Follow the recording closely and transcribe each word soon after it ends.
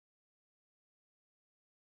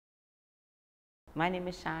My name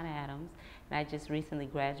is Shawn Adams, and I just recently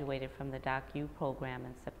graduated from the DocU program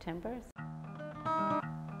in September.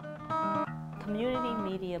 Community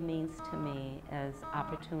media means to me as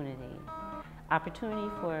opportunity. Opportunity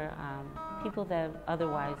for people that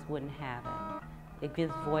otherwise wouldn't have it. It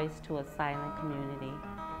gives voice to a silent community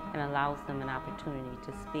and allows them an opportunity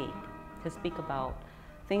to speak about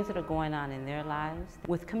things that are going on in their lives.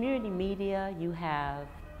 With community media, you have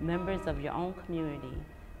members of your own community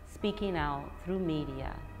speaking out through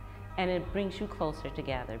media, and it brings you closer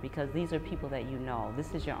together because these are people that you know.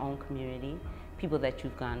 This is your own community, people that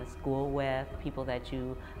you've gone to school with, people that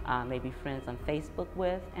you may be friends on Facebook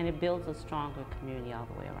with, and it builds a stronger community all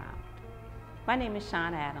the way around. My name is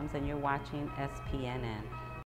Shawn Adams, and you're watching SPNN.